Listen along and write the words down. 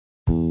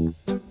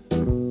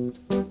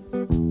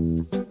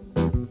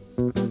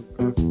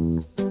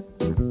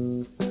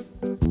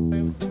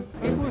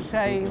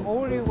say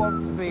all you want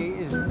to be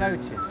is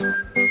noticed.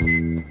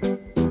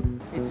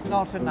 It's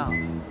not enough.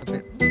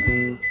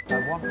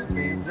 I want to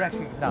be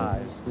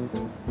recognised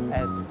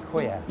as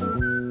queer.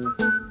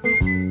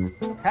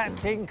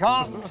 Catching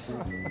cotton.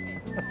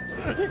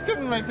 You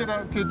couldn't make it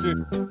up, could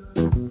you?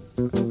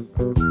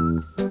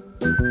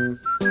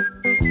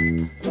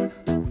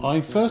 I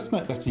first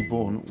met Bette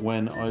Bourne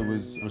when I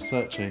was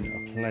researching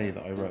a play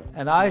that I wrote.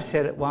 And I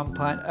said at one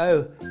point,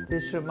 oh,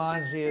 this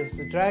reminds me of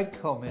the drag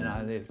commune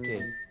I lived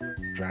in.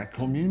 Drag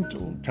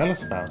commune? Tell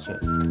us about it.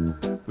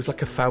 It was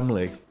like a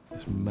family.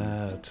 This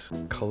mad,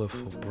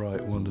 colourful,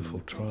 bright, wonderful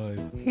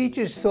tribe. He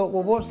just thought,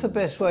 well, what's the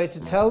best way to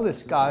tell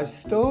this guy's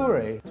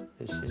story?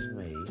 This is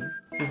me.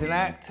 He's an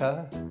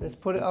actor. Let's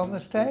put it on the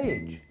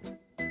stage.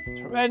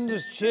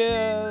 Tremendous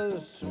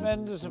cheers,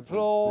 tremendous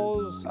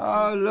applause.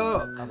 Oh,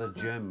 look. Other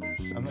gems.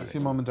 And that's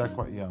your mum and dad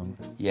quite young?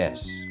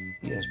 Yes,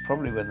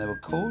 probably when they were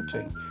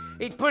courting.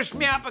 He'd push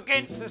me up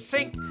against the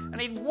sink and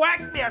he'd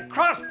whack me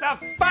across the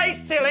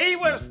face till he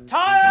was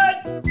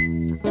tired.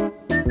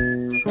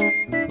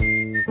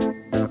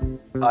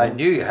 I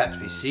knew you had to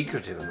be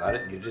secretive about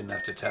it and you didn't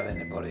have to tell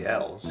anybody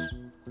else.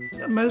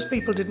 Most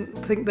people didn't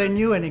think they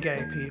knew any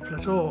gay people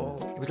at all.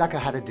 It was like I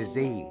had a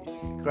disease.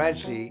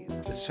 Gradually,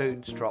 the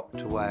suits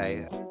dropped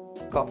away.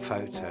 Got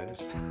photos.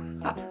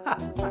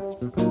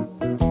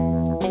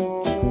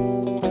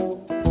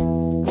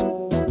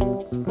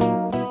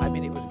 I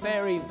mean, it was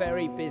very,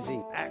 very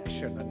busy.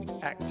 Action and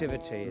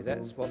activity,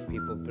 that's what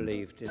people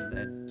believed in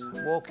then.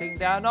 Walking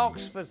down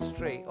Oxford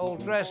Street, all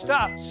dressed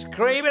up,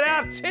 screaming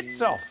our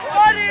tits off.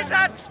 What is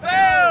that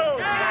smell?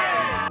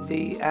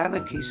 The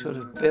anarchy sort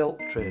of built,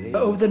 really.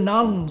 Oh, the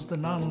nuns, the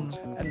nuns.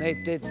 And they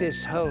did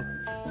this whole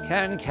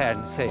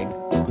can-can thing.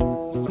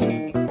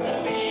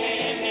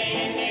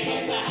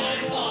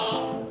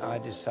 I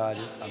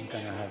decided I'm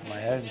going to have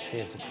my own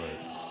theatre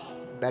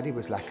group. Betty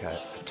was like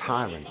a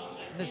tyrant.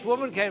 This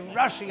woman came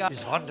rushing up.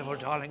 It's wonderful,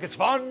 darling, it's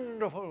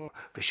wonderful.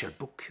 We shall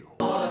book you.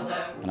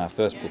 And our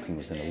first booking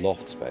was in a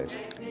loft space,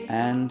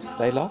 and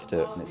they loved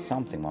it. And it's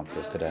something one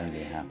feels could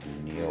only happen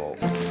in New York.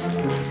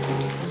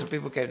 So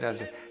people came down and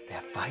said,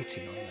 they're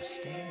fighting on the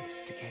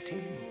stairs to get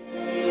in.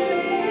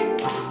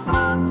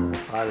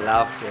 I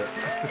loved it.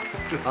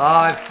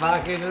 I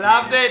fucking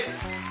loved it.